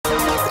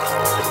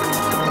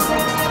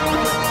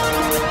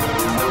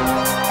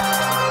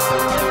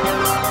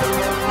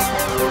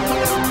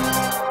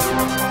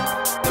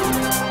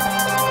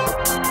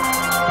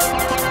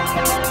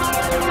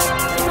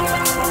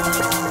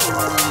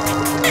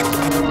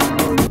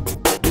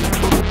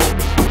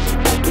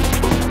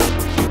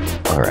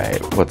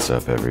What's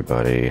up,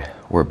 everybody?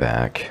 We're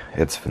back.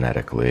 It's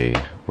phonetically.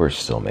 We're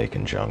still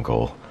making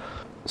jungle.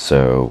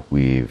 So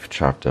we've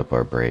chopped up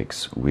our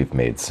breaks. We've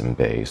made some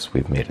bass.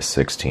 We've made a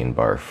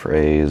 16-bar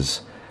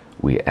phrase.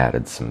 We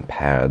added some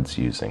pads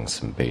using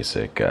some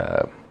basic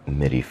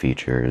MIDI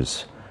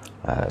features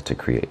to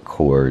create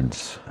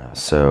chords.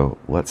 So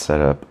let's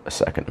set up a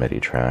second MIDI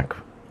track,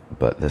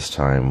 but this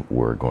time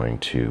we're going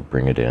to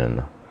bring it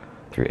in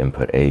through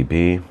input A,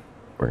 B.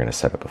 We're going to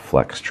set up a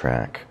flex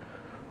track.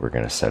 We're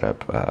going to set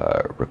up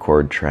a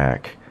record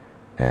track,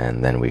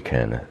 and then we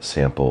can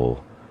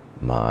sample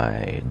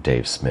my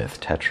Dave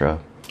Smith Tetra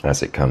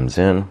as it comes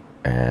in,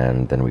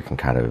 and then we can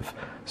kind of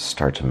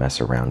start to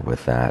mess around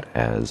with that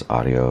as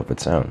audio of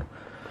its own.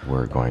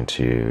 We're going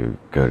to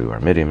go to our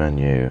MIDI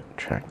menu,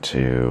 track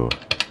 2,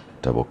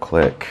 double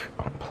click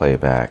on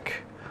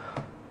playback.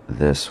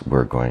 This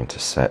we're going to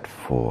set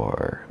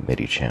for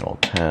MIDI channel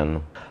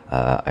 10.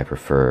 I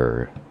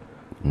prefer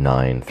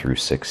 9 through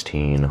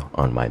 16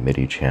 on my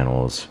MIDI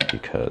channels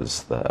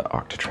because the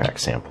Octatrack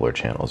sampler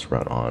channels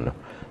run on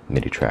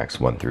MIDI tracks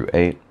 1 through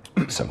 8.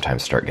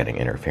 Sometimes start getting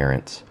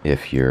interference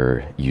if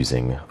you're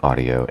using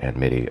audio and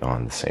MIDI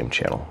on the same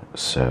channel.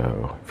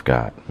 So we've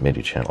got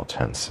MIDI channel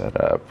 10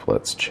 set up.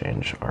 Let's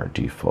change our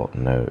default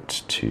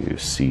note to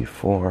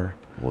C4.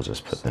 We'll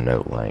just put the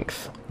note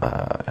length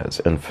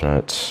as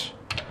infinite.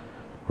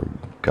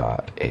 We've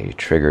got a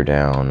trigger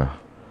down.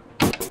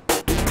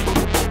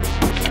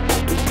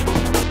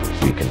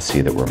 We can see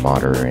that we're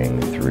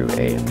monitoring through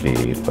A and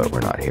B, but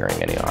we're not hearing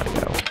any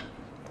audio.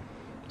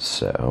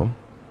 So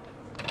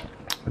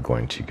we're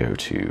going to go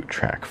to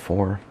track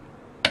 4.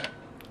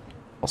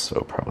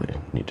 Also probably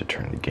need to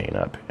turn the gain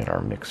up in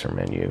our mixer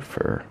menu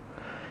for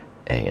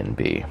A and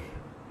B.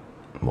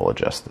 We'll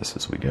adjust this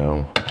as we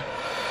go.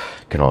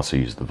 You can also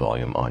use the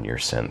volume on your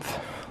synth,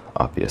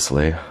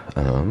 obviously.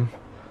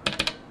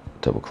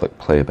 Double click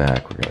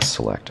playback. We're going to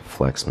select a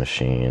flex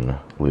machine,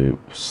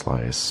 loop,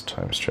 slice,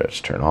 time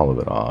stretch, turn all of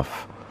it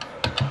off.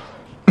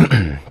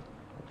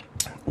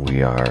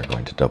 We are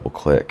going to double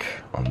click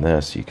on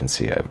this. You can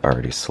see I've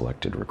already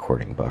selected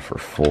recording buffer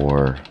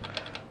 4.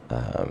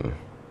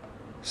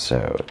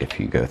 So if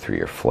you go through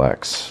your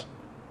flex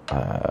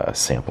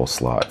sample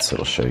slots,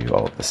 it'll show you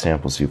all of the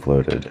samples you've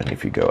loaded. And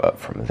if you go up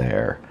from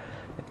there,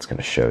 it's going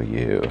to show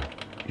you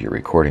your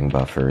recording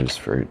buffers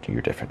for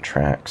your different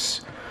tracks.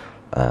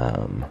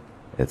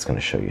 It's going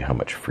to show you how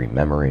much free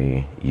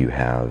memory you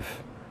have,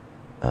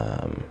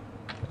 and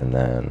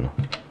then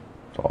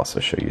it'll also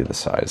show you the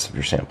size of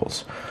your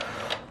samples.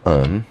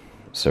 So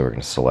we're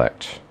going to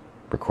select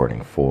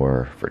recording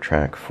 4 for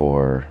track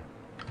 4.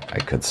 I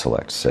could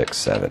select 6,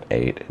 7,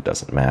 8, it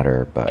doesn't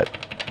matter, but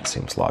it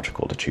seems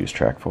logical to choose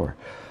track 4.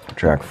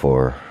 Track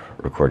 4,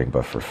 recording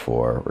buffer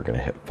 4, we're going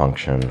to hit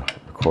function,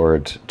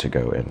 record to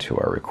go into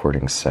our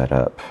recording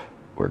setup.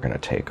 We're going to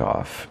take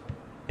off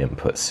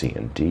input C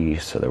and D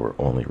so that we're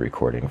only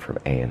recording from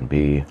A and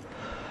B.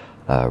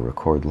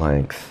 Record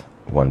length,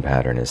 one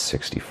pattern is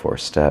 64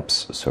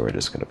 steps, so we're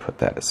just going to put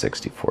that at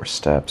 64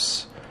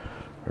 steps.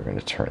 We're going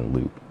to turn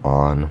loop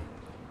on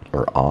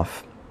or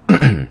off.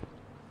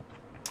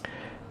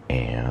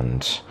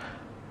 And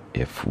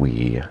if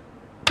we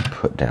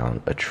put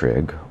down a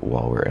trig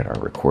while we're in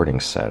our recording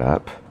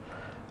setup,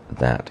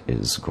 that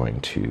is going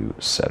to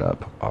set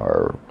up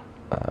our,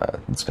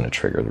 it's going to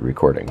trigger the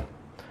recording.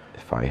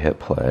 If I hit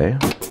play, you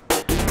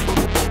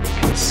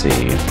can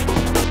see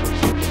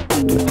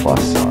the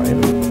plus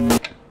sign.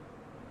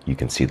 You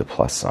can see the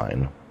plus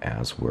sign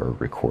as we're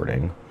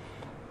recording.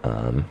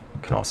 You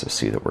can also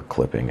see that we're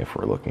clipping if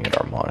we're looking at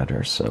our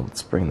monitor. So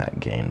let's bring that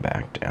gain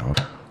back down.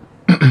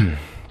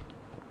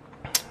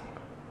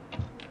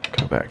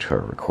 Go back to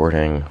our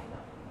recording.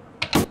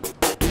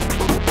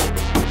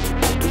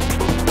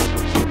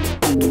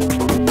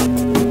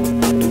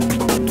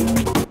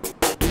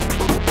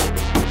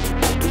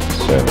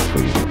 So if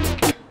we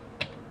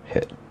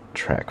hit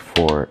track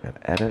 4 and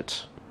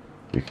edit,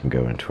 we can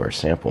go into our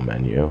sample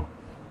menu,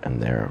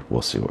 and there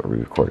we'll see what we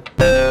recorded.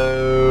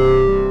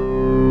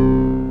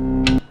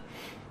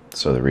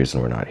 So the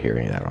reason we're not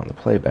hearing that on the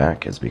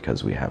playback is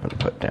because we haven't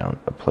put down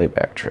a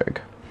playback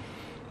trig.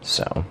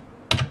 So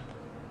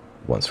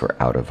once we're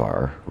out of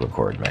our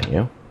record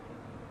menu,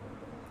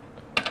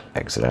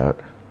 exit out,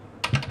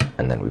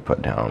 and then we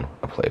put down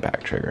a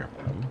playback trigger.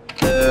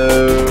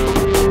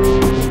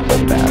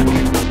 Playback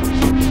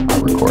our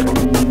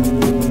recording.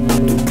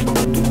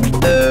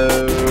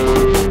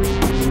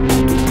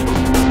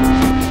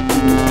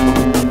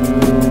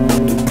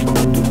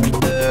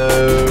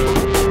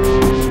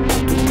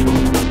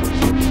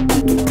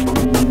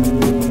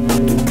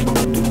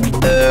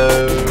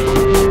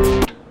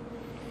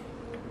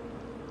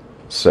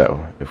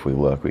 So if we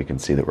look, we can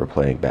see that we're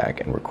playing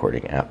back and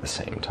recording at the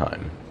same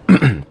time.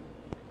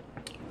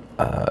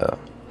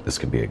 This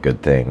can be a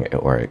good thing,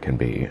 or it can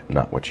be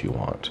not what you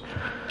want.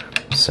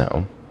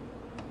 So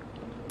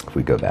if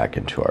we go back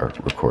into our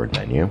record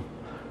menu,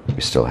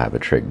 we still have a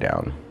trig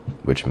down,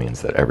 which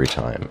means that every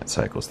time it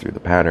cycles through the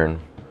pattern,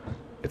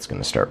 it's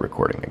going to start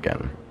recording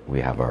again. We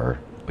have our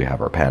we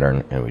have our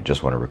pattern and we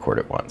just want to record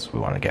it once. We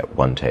want to get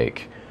one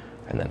take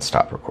and then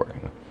stop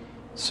recording.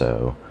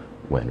 So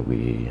when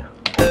we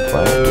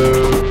play,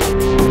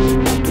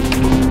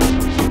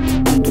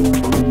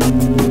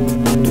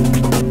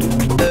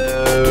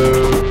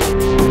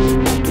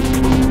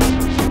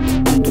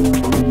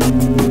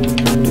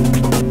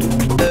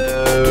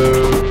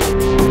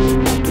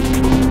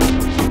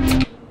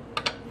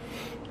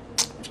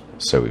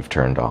 so we've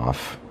turned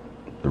off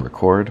the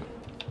record.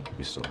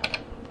 We still have.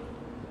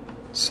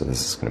 So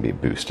this is going to be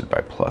boosted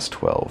by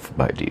 +12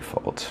 by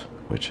default,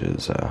 which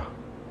is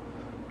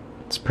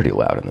it's pretty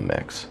loud in the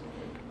mix.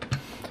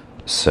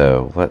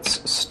 So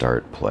let's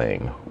start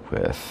playing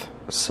with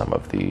some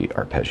of the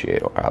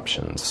arpeggiator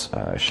options.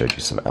 I showed you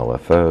some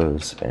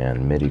LFOs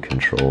and MIDI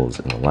controls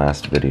in the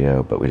last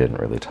video, but we didn't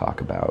really talk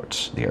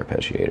about the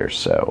arpeggiator.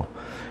 So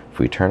if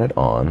we turn it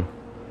on,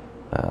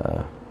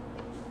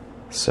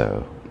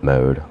 so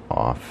mode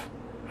off,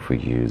 if we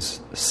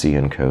use C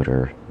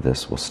encoder,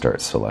 this will start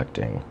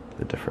selecting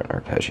the different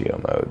arpeggio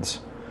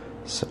modes.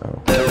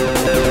 So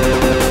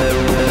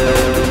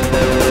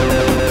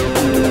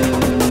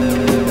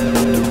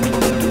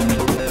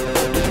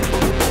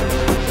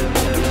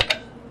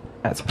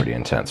that's pretty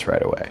intense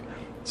right away.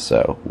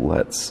 So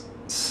let's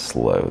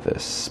slow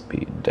this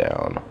speed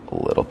down a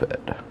little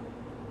bit.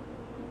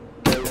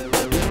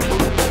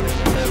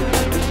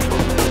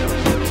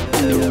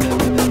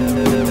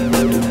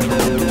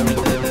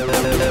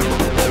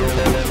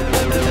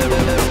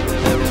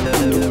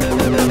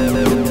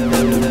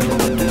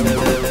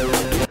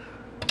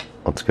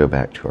 Let's go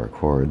back to our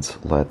chords.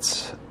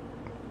 Let's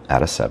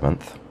add a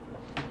 7th.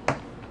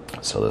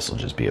 So this will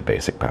just be a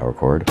basic power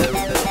chord.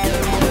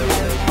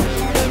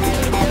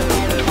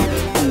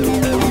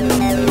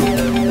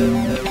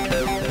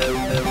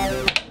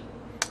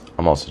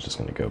 I'm also just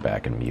going to go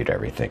back and mute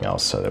everything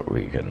else so that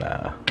we can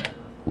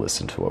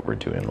listen to what we're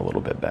doing a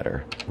little bit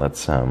better.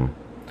 Let's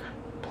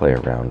play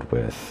around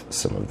with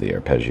some of the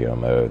arpeggio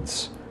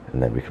modes,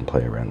 and then we can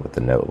play around with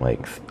the note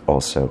length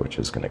also, which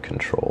is going to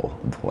control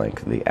the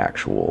length of the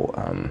actual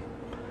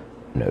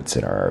notes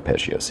in our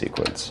arpeggio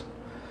sequence.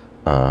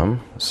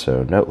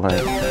 So note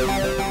length.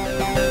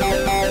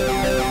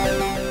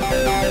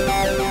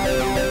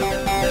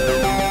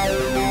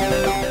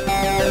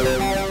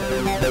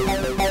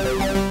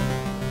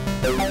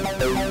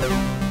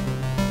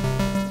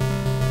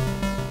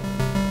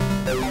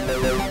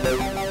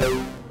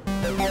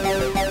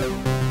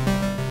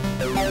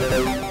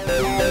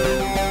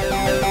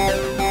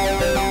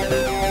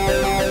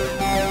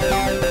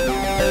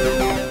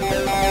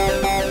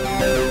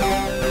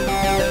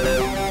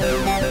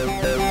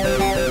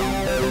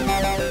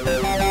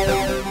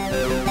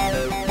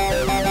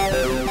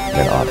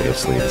 And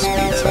obviously the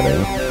speed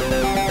setting.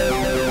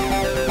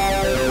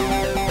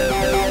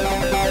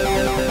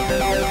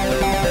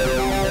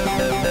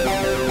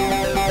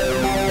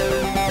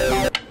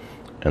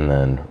 And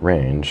then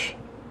range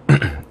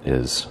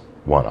is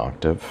 1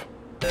 octave.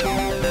 We can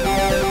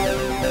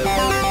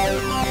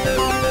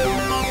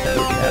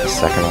add a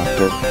 2nd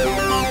octave,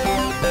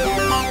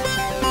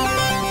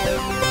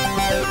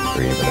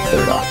 or even a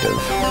 3rd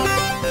octave.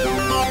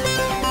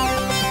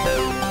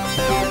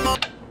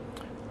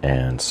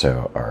 And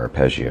so our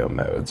arpeggio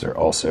modes are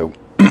also,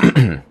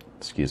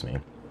 excuse me,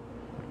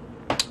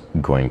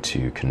 going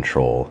to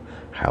control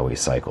how we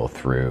cycle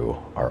through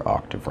our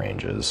octave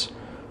ranges.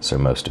 So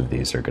most of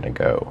these are going to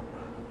go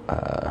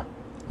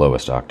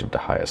lowest octave to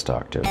highest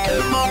octave.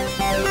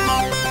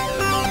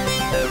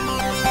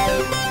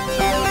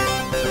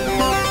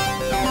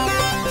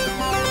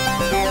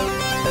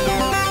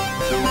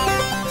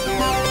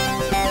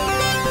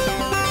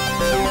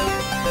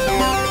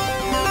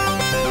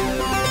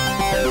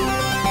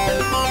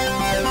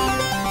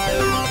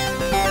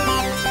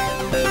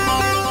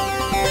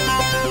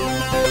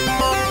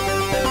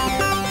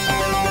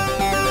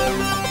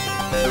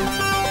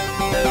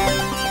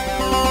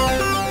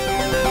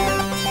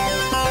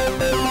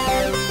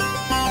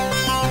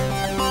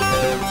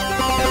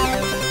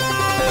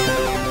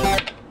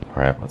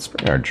 Alright, let's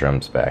bring our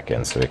drums back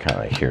in so we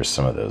kind of hear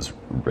some of those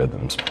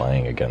rhythms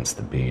playing against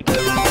the beat.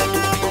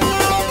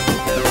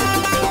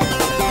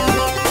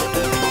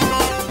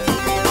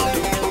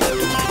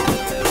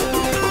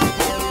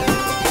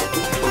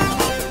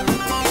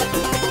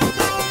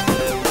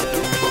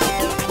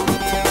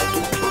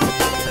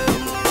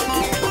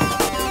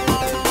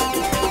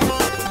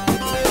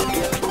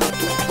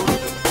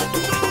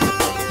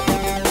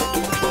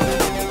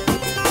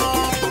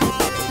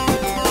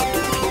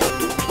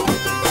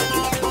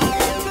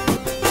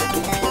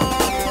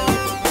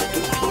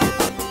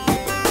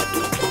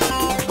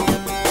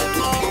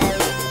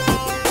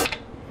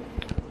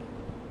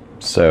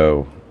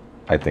 So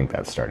I think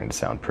that's starting to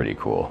sound pretty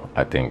cool.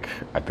 I think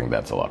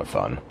that's a lot of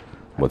fun.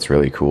 What's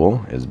really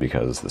cool is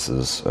because this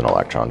is an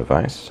Elektron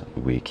device,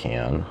 we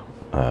can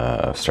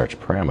start to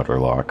parameter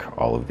lock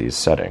all of these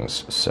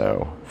settings.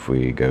 So if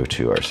we go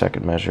to our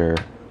second measure,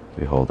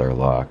 we hold our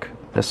lock,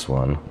 this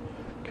one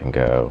can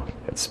go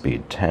at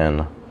speed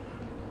 10,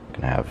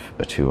 can have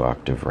a 2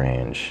 octave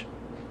range,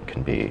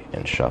 can be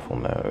in shuffle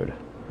mode,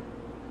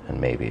 and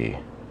maybe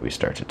we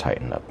start to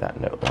tighten up that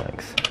note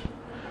length.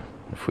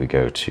 If we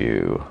go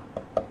to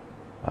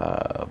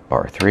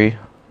bar 3,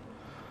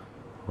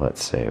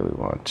 let's say we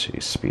want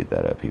to speed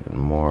that up even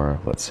more.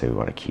 Let's say we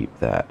want to keep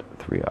that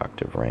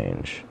 3-octave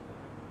range,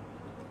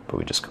 but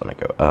we just want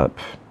to go up.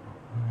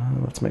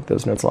 Let's make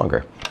those notes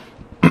longer.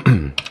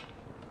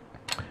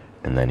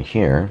 And then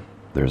here,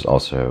 there's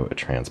also a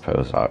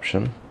transpose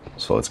option,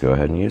 so let's go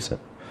ahead and use it.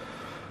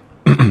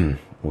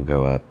 We'll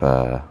go up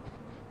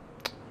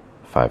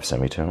 5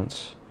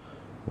 semitones.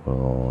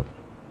 We'll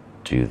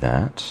do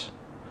that.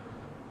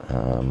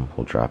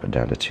 We'll drop it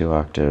down to 2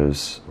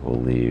 octaves.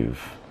 We'll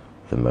leave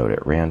the mode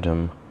at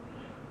random,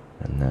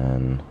 and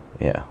then,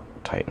 yeah,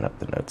 tighten up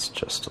the notes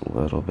just a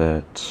little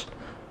bit.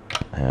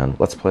 And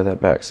let's play that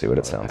back, see what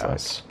it sounds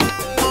like.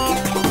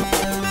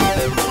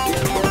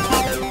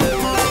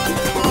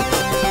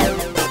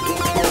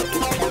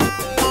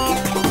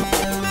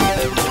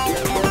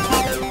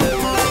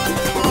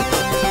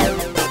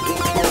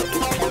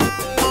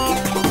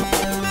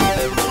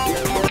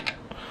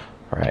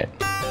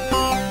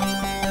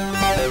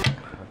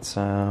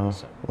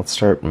 Let's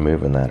start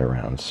moving that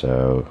around.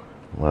 So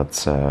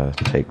let's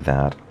take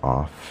that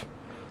off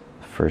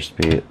the first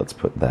beat. Let's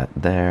put that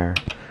there.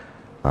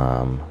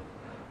 And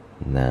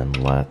then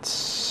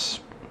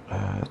let's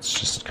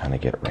just kind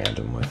of get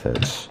random with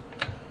it.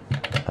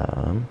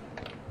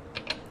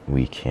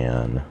 We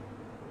can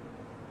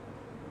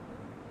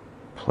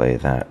play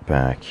that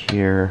back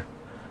here,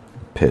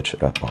 pitch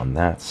it up on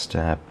that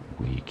step.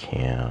 We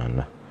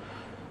can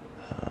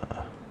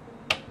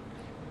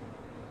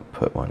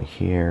put one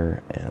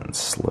here and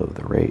slow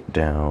the rate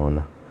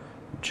down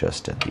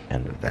just at the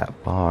end of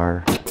that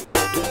bar.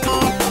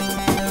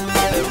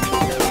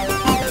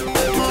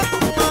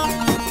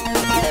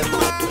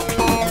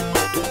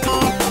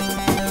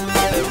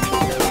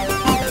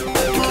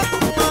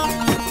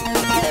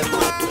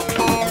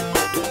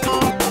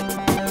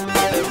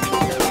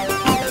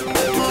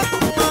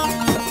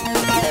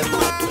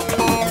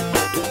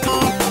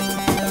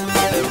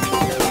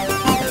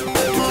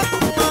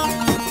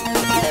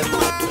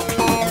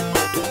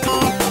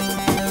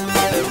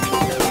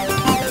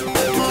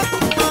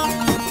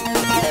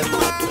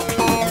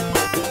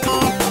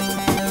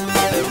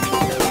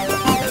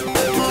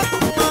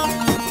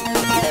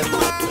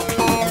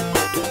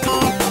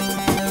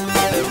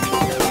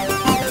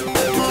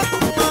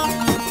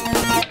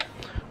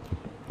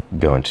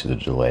 Go into the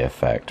delay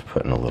effect,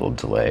 putting a little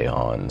delay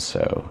on,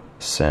 so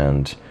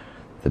send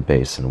the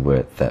bass and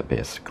width. That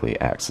basically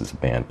acts as a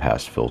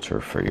bandpass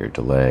filter for your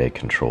delay,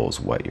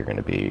 controls what you're going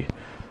to be,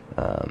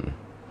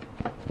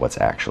 what's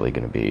actually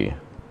going to be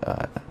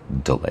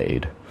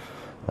delayed.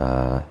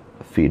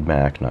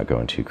 Feedback, not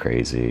going too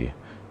crazy.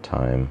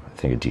 Time, I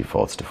think it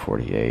defaults to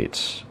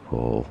 48.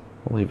 We'll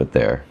leave it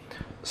there.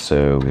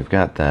 So we've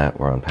got that,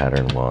 we're on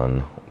pattern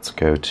 1. Let's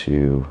go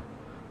to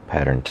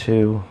pattern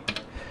 2.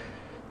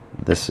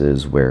 This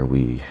is where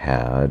we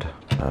had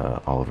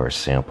all of our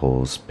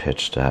samples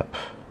pitched up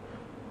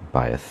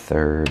by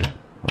 1/3.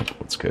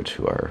 Let's go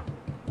to our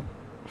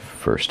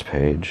first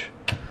page.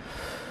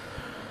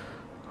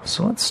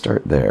 So let's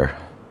start there.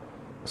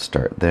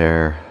 Start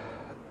there.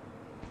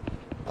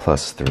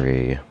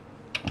 +3.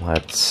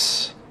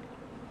 Let's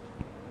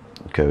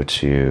go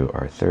to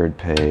our 3rd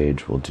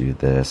page. We'll do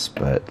this,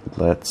 but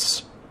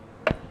let's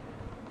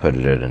put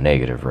it at a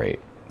negative rate.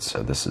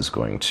 So this is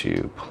going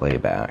to play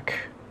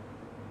back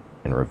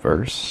in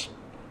reverse,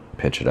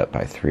 pitch it up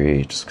by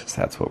 3, just because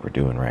that's what we're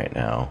doing right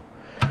now.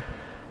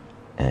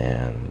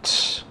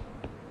 And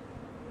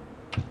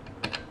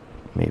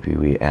maybe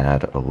we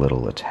add a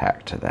little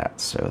attack to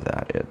that so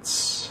that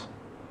it's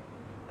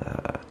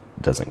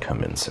doesn't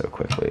come in so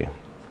quickly.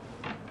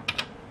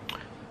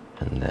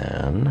 And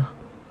then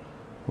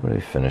what do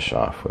we finish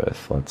off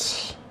with?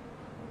 Let's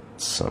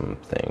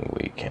something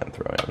we can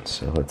throw in.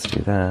 So let's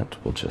do that.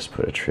 We'll just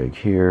put a trig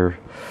here.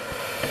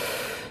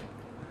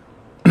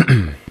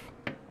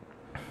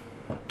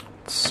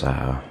 Let's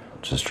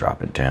just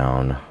drop it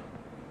down.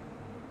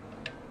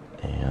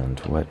 And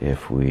what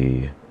if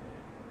we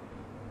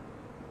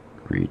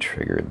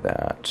re-triggered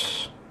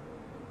that?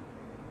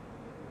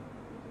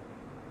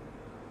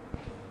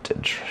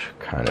 Did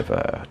kind of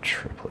a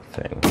triplet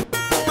thing.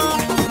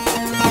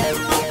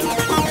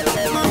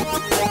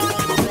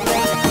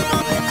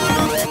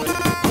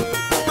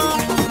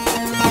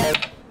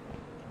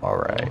 All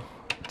right,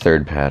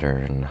 3rd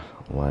pattern.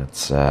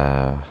 Let's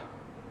we'll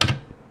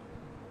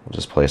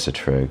just place a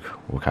trig.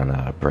 We'll kind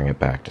of bring it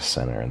back to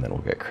center, and then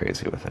we'll get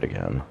crazy with it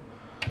again.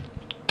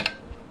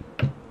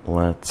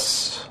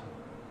 Let's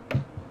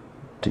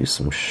do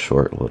some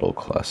short little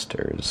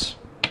clusters.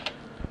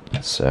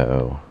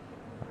 So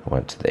I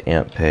went to the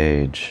amp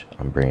page.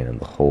 I'm bringing in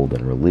the hold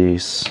and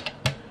release.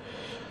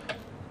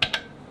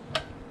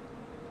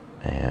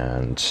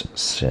 And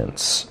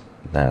since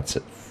that's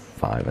at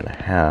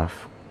 5.5,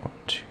 1,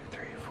 2,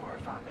 3, 4,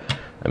 5,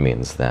 that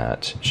means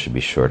that it should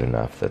be short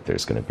enough that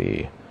there's going to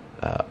be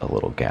a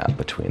little gap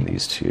between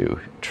these two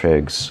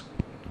trigs.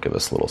 Give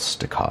us a little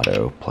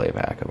staccato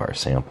playback of our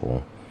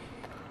sample.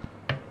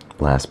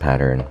 Last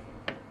pattern,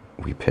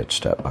 we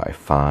pitched up by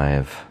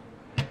 5.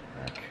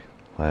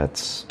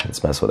 Let's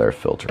mess with our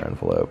filter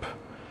envelope.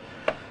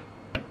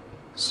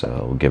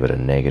 So we'll give it a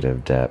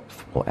negative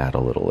depth, we'll add a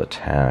little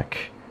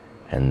attack,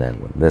 and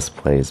then when this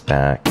plays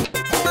back,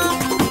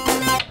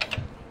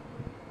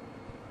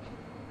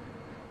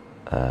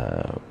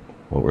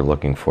 what we're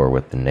looking for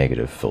with the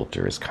negative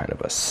filter is kind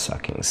of a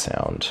sucking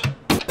sound.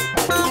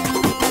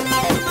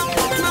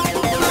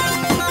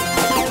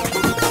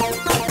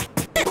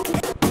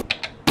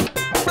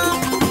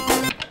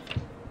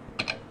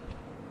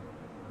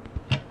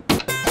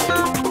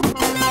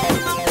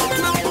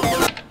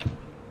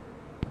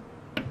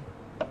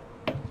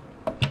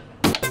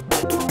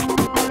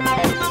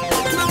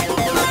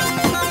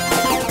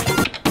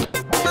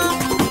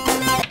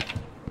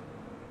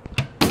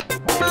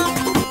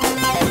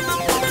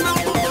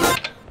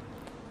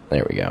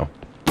 There we go.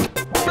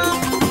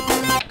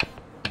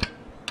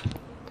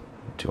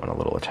 Doing a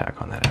little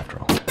attack on that after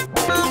all.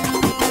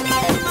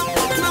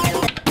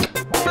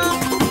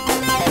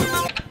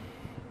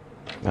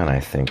 And I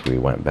think we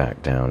went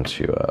back down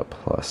to a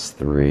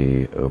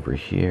 +3 over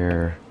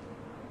here.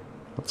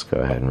 Let's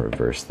go ahead and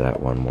reverse that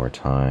one more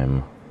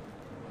time.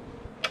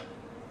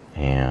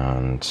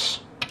 And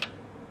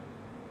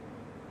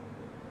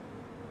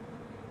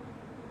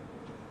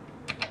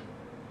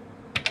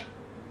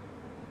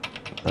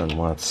then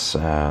let's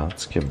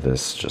give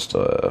this just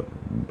a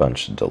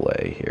bunch of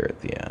delay here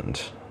at the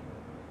end.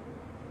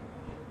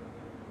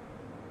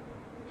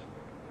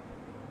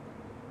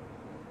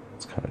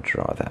 Let's kind of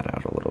draw that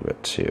out a little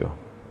bit too.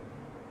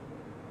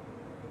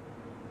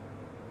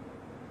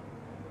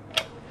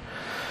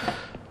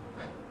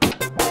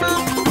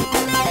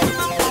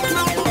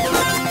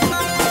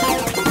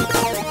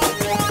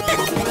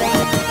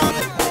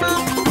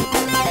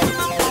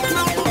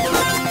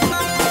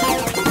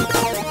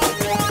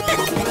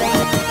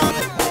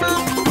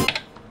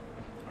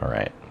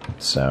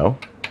 So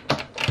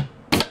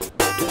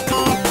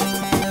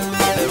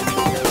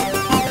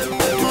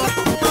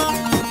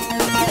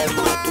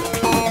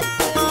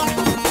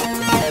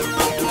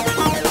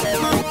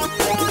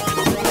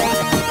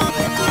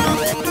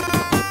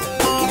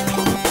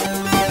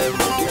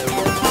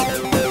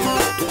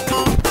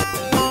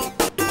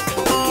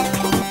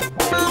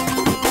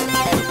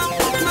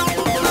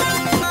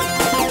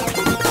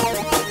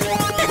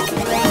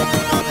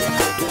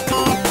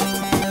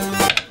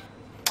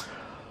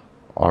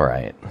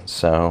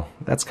So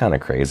that's kind of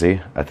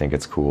crazy. I think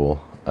it's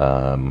cool.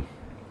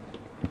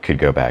 Could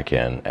go back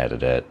in,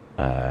 edit it.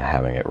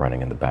 Having it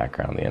running in the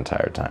background the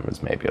entire time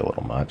is maybe a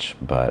little much,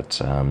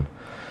 but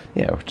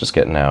yeah, we're just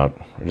getting out.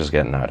 We're just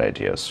getting out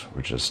ideas.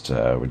 We're just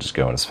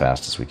going as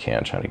fast as we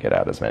can, trying to get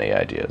out as many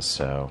ideas.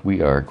 So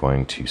we are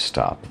going to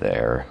stop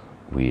there.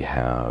 We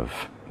have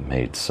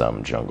made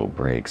some jungle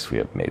breaks. We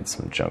have made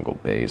some jungle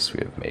bass. We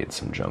have made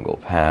some jungle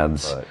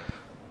pads. But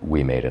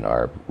we made an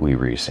ARP, we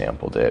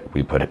resampled it,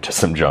 we put it to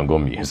some jungle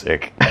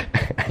music.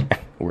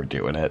 We're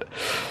doing it.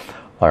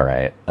 All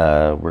right,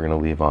 we're gonna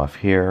leave off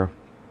here.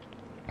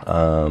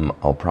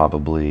 I'll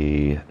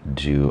probably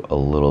do a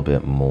little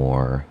bit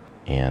more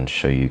and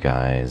show you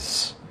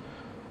guys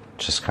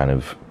just kind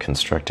of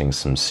constructing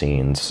some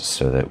scenes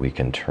so that we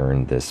can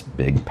turn this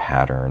big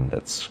pattern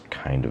that's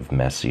kind of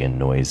messy and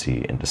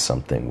noisy into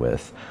something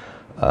with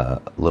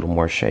a little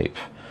more shape.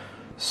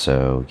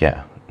 So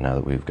yeah, now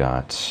that we've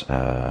got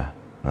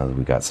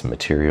some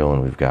material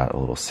and we've got a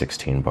little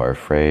 16-bar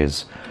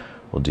phrase,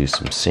 we'll do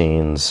some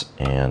scenes,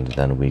 and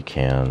then we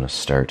can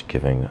start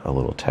giving a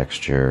little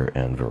texture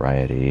and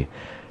variety,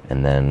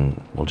 and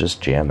then we'll just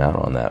jam out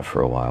on that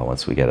for a while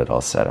once we get it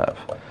all set up.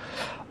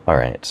 All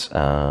right,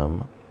 I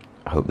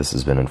hope this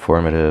has been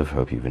informative,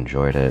 hope you've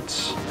enjoyed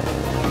it,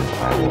 and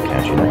I will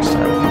catch you next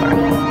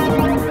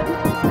time. Bye.